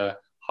decided to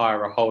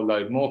hire a whole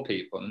load more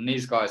people." And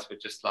these guys were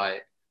just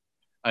like,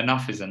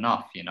 enough is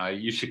enough. You know,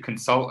 you should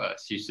consult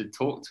us. You should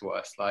talk to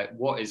us. Like,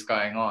 what is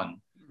going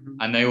on?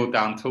 And they all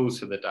down tools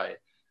for the day.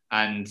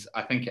 And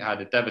I think it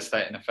had a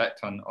devastating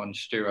effect on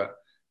Stuart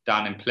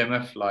down in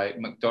Plymouth. Like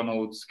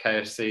McDonald's,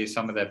 KFC,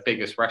 some of their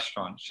biggest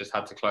restaurants just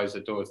had to close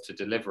their doors to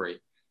delivery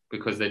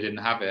because they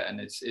didn't have it. And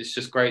it's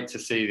just great to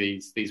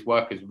see these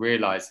workers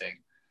realizing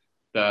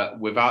that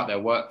without their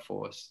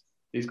workforce,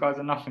 these guys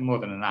are nothing more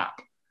than an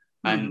app.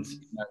 And you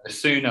know, the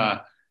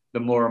sooner the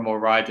more and more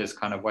riders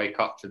kind of wake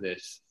up to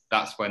this,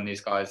 that's when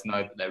these guys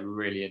know that they're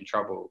really in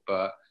trouble.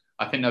 But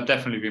I think there'll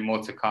definitely be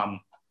more to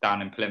come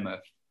down in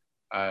Plymouth.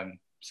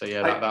 So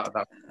yeah,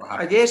 that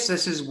I guess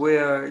this is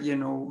where, you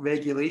know,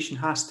 regulation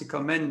has to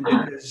come in,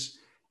 because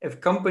if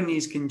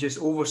companies can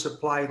just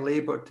oversupply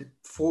labour to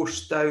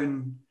force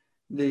down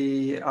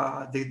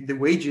the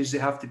wages they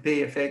have to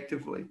pay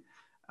effectively.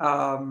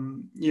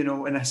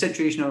 In a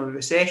situation of a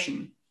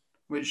recession,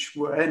 which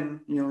we're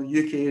in,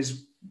 UK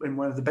is in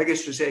one of the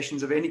biggest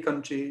recessions of any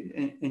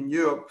country in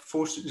Europe.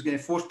 Is going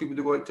to force people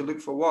to go out to look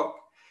for work.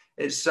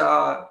 It's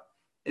going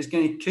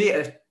to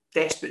create a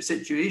desperate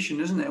situation,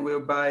 isn't it,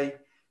 whereby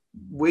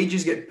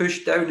wages get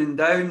pushed down and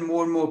down.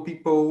 More and more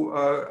people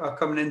are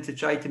coming in to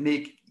try to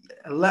make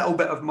a little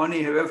bit of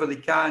money however they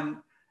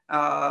can,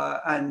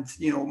 and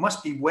it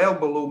must be well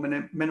below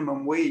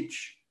minimum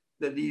wage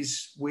that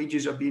these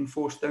wages are being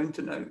forced down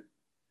to now.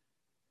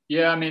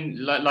 Yeah, I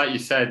mean, like you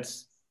said,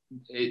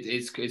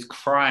 it's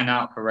crying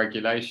out for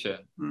regulation,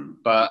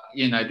 but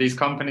these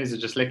companies are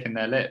just licking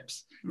their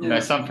lips. Yeah.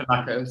 Something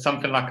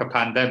like a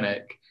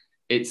pandemic,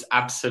 it's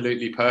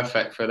absolutely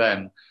perfect for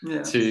them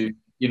to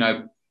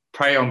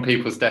prey on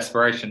people's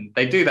desperation.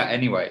 They do that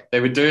anyway. They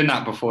were doing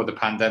that before the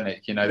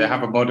pandemic. They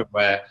have a model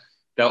where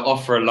they'll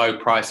offer a low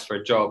price for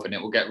a job and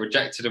it will get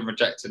rejected and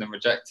rejected and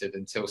rejected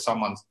until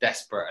someone's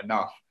desperate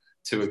enough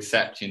to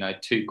accept,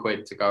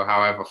 £2 to go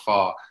however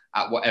far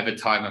at whatever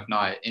time of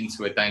night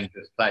into a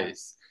dangerous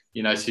place.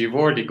 So you've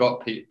already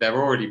got they're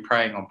already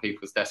preying on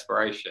people's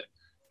desperation.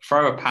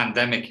 Throw a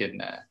pandemic in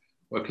there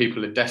where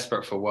people are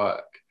desperate for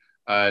work,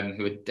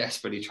 who are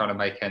desperately trying to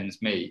make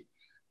ends meet,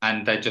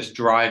 and they're just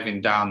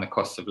driving down the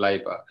cost of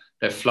labour.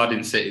 They're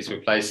flooding cities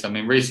with places. I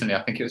mean, recently,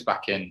 I think it was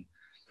like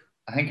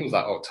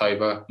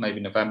October, maybe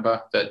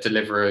November, that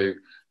Deliveroo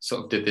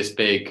sort of did this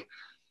big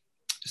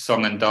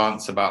song and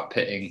dance about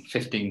pitting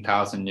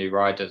 15,000 new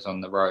riders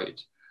on the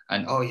road.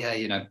 And,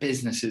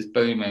 business is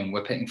booming.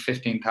 We're putting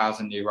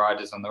 15,000 new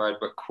riders on the road.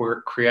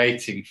 We're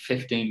creating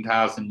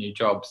 15,000 new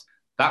jobs.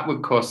 That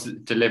would cost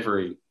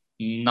Deliveroo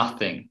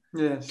nothing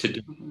to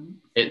do.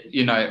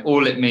 It,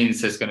 all it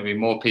means there's going to be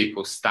more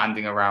people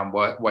standing around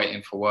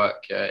waiting for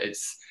work.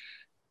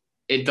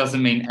 It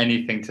doesn't mean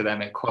anything to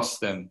them. It costs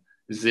them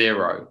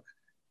zero,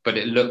 but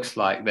it looks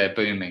like they're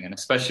booming. And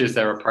especially as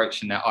they're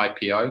approaching their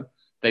IPO,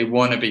 they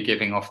want to be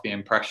giving off the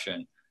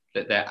impression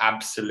that they're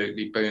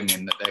absolutely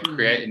booming, that they're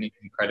creating these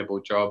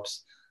incredible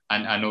jobs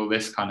and all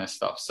this kind of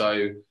stuff.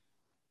 So,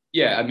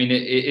 yeah, I mean,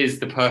 it is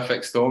the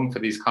perfect storm for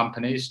these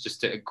companies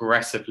just to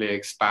aggressively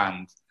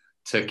expand,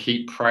 to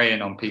keep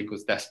preying on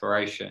people's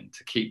desperation,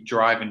 to keep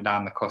driving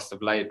down the cost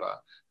of labour.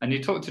 And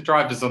you talk to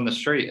drivers on the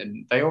street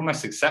and they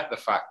almost accept the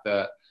fact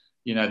that,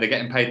 they're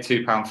getting paid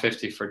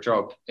 £2.50 for a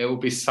job. It will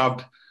be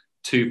sub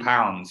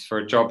 £2 for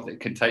a job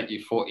that can take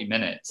you 40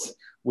 minutes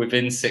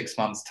within 6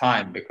 months'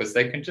 time, because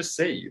they can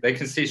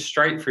see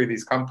straight through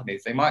these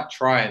companies. They might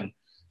try and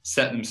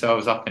set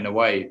themselves up in a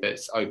way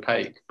that's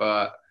opaque,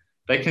 but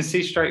they can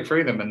see straight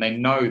through them and they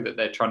know that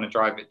they're trying to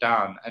drive it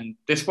down. And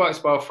this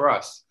works well for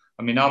us.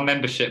 I mean, our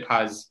membership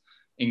has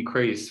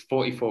increased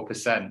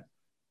 44%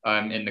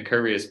 in the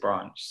couriers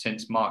branch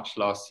since March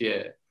last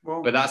year.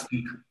 Wow. But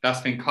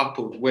that's been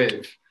coupled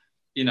with,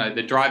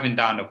 the driving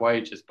down of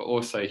wages, but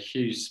also a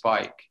huge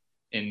spike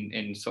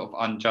in sort of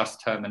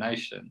unjust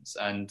terminations.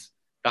 And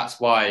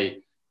that's why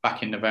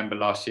back in November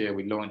last year,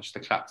 we launched the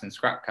Clapton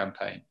Scrap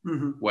campaign,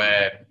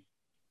 where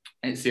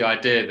it's the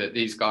idea that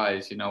these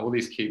guys, all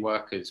these key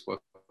workers were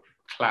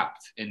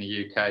clapped in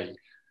the UK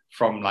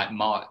from like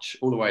March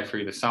all the way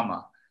through the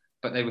summer,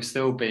 but they were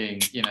still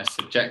being,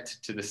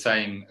 subjected to the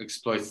same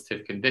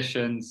exploitative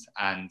conditions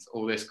and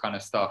all this kind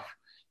of stuff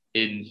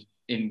in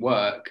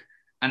work.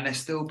 And they're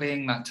still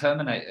being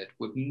terminated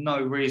with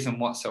no reason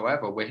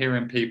whatsoever. We're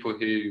hearing people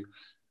who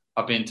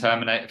are being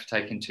terminated for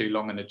taking too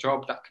long in a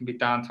job. That can be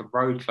down to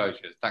road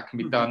closures. That can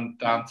be down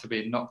to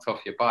being knocked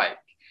off your bike.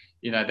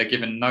 They're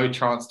given no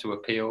chance to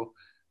appeal,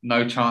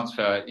 no chance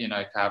for,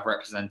 to have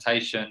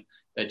representation.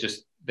 They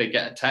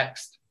get a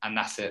text and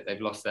that's it. They've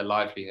lost their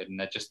livelihood and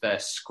they're just there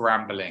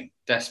scrambling,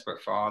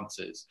 desperate for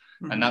answers.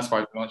 And that's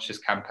why we launched this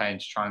campaign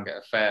to try and get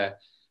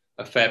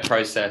a fair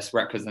process,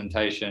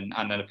 representation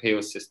and an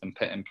appeal system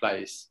put in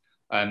place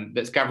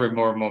that's gathering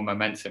more and more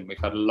momentum. We've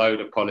had a load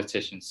of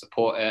politicians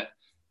support it.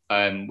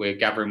 We're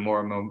gathering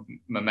more and more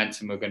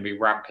momentum. We're going to be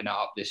ramping it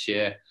up this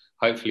year,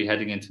 hopefully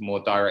heading into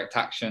more direct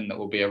action that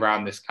will be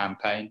around this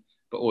campaign,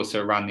 but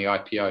also around the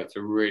IPO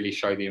to really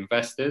show the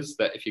investors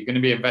that if you're going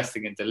to be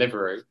investing in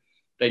Deliveroo,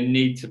 they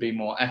need to be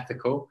more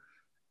ethical.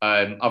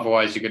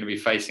 Otherwise, you're going to be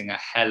facing a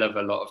hell of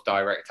a lot of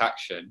direct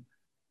action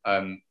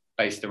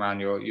based around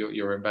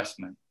your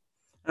investment.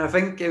 And I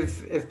think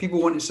if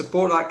people want to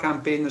support that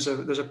campaign, there's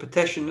a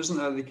petition, isn't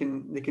there?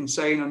 They can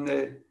sign on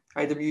the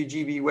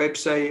IWGB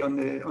website,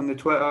 on the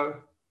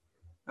Twitter.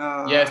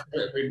 Yes,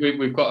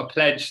 we've got a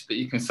pledge that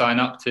you can sign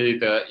up to.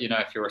 That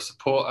if you're a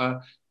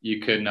supporter,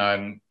 you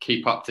can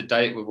keep up to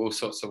date with all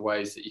sorts of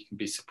ways that you can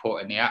be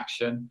supporting the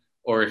action.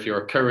 Or if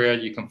you're a courier,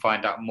 you can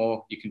find out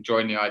more. You can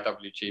join the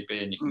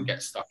IWGB and you can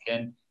get stuck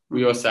in.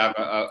 We also have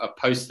a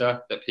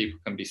poster that people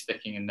can be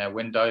sticking in their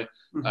window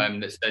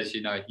that says,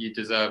 you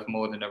deserve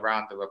more than a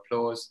round of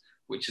applause,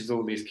 which is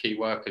all these key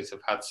workers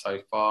have had so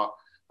far.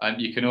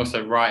 You can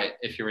also write,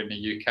 if you're in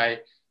the UK,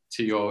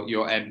 to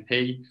your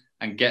MP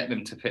and get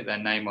them to put their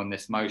name on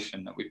this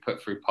motion that we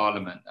put through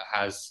Parliament that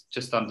has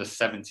just under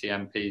 70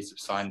 MPs have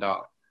signed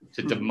up.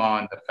 to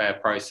demand a fair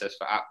process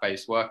for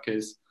app-based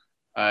workers.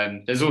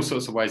 There's all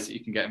sorts of ways that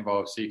you can get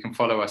involved. So you can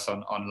follow us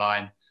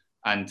online.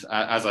 And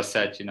as I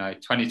said,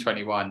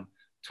 2020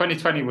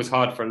 was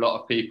hard for a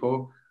lot of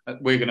people.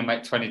 We're going to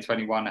make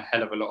 2021 a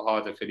hell of a lot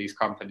harder for these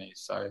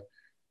companies. So.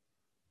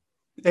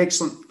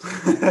 Excellent.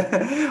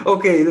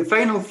 Okay, the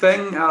final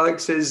thing,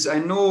 Alex, is I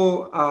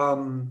know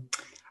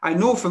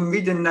from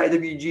reading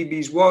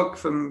IWGB's work,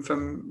 from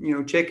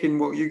checking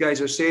what you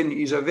guys are saying,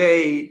 he's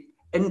very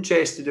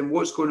interested in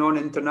what's going on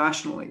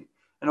internationally.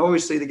 And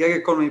obviously the Gig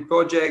Economy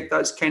Project,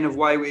 that's kind of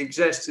why we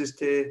exist, is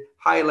to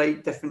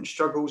highlight different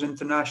struggles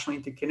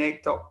internationally, to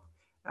connect up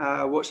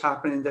what's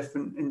happening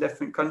in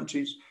different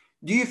countries.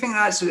 Do you think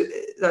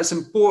that's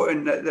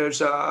important, that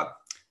there's a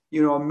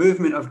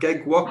movement of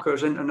gig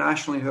workers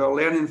internationally who are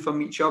learning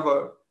from each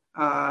other,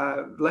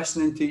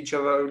 listening to each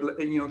other,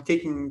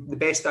 taking the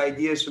best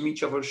ideas from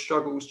each other's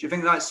struggles? Do you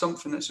think that's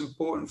something that's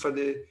important for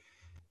the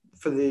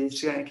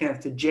kind of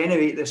to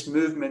generate this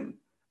movement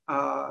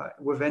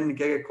within the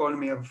gig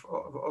economy of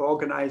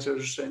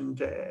organisers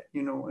and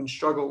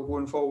struggle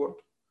going forward?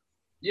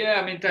 Yeah,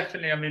 I mean,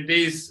 definitely. I mean,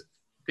 these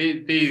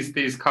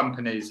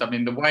companies, I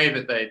mean, the way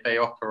that they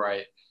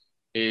operate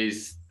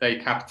is they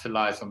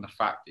capitalize on the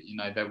fact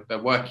that they're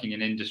working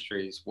in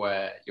industries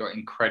where you're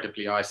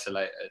incredibly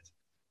isolated.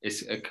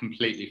 It's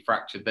completely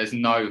fractured. There's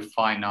no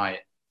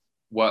finite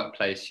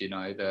workplace,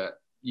 that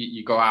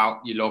you go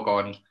out, you log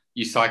on,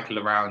 you cycle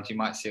around, you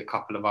might see a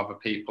couple of other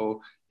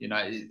people.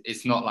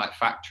 It's not like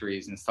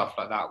factories and stuff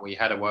like that, where you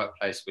had a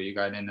workplace where you're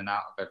going in and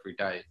out of every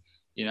day.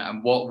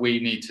 And what we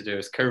need to do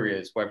as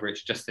couriers, whether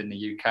it's just in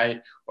the UK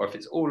or if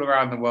it's all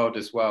around the world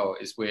as well,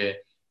 is we're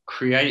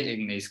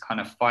creating these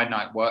kind of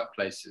finite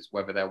workplaces,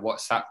 whether they're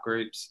WhatsApp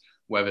groups,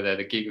 whether they're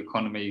the gig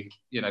economy,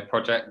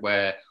 project,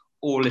 where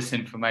all this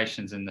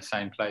information's in the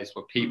same place,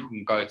 where people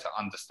can go to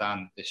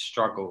understand this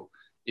struggle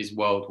is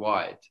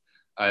worldwide,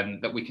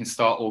 that we can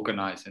start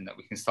organizing, that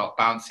we can start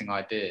bouncing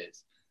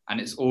ideas.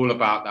 And it's all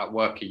about that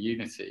worker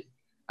unity.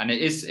 And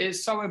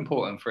it's so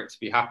important for it to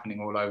be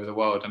happening all over the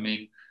world. I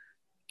mean,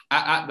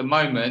 at the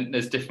moment,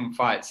 there's different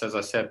fights. As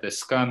I said, there's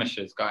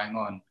skirmishes going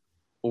on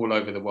all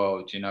over the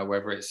world,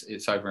 whether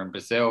it's over in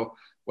Brazil,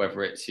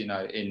 whether it's,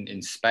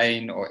 in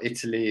Spain or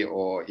Italy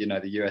or,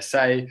 the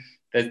USA.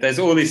 There's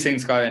all these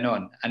things going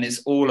on. And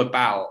it's all,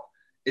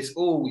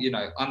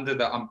 under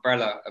the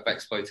umbrella of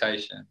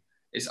exploitation.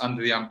 It's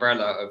under the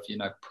umbrella of,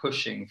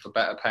 pushing for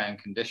better pay and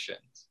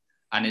conditions.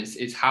 And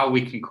it's how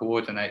we can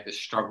coordinate this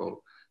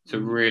struggle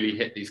to really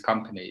hit these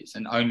companies.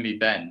 And only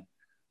then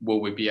will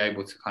we be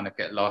able to kind of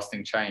get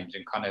lasting change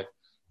and kind of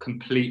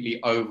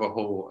completely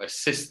overhaul a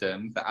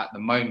system that at the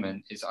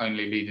moment is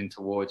only leading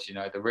towards,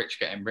 the rich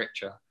getting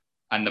richer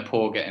and the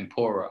poor getting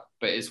poorer.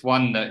 But it's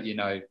one that,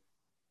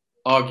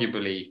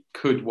 arguably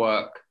could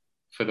work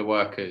for the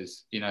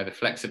workers, the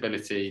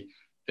flexibility,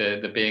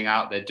 the being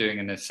out there doing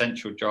an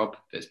essential job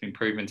that's been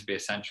proven to be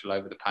essential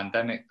over the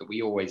pandemic, that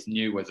we always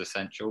knew was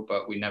essential,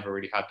 but we never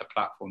really had the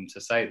platform to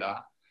say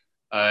that.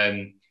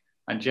 And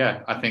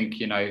yeah, I think,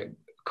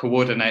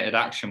 coordinated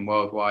action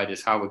worldwide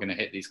is how we're going to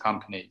hit these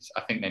companies.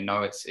 I think they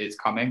know it's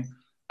coming.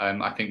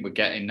 I think we're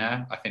getting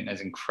there. I think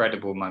there's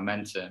incredible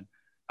momentum.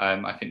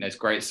 I think there's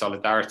great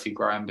solidarity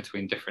growing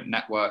between different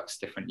networks,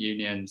 different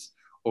unions,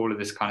 all of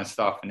this kind of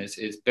stuff. And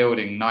it's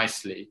building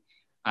nicely.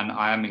 And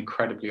I am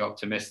incredibly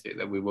optimistic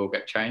that we will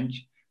get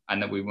change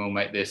and that we will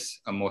make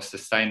this a more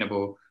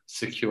sustainable,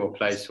 secure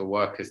place for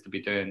workers to be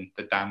doing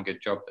the damn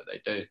good job that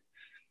they do.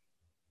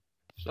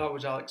 So that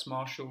was Alex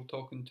Marshall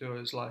talking to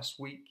us last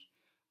week.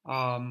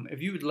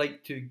 If you would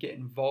like to get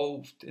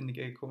involved in the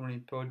Gig Economy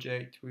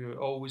Project, we are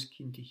always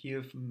keen to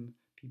hear from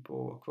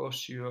people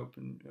across Europe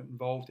and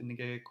involved in the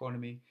gig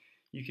economy.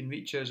 You can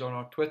reach us on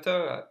our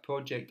Twitter at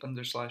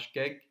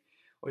project_gig,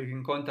 or you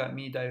can contact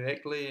me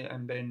directly.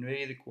 I'm Ben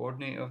Ray, the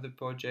coordinator of the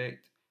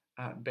project,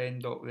 at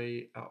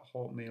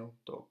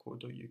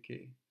ben.ray@hotmail.co.uk.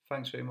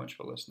 Thanks very much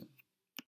for listening.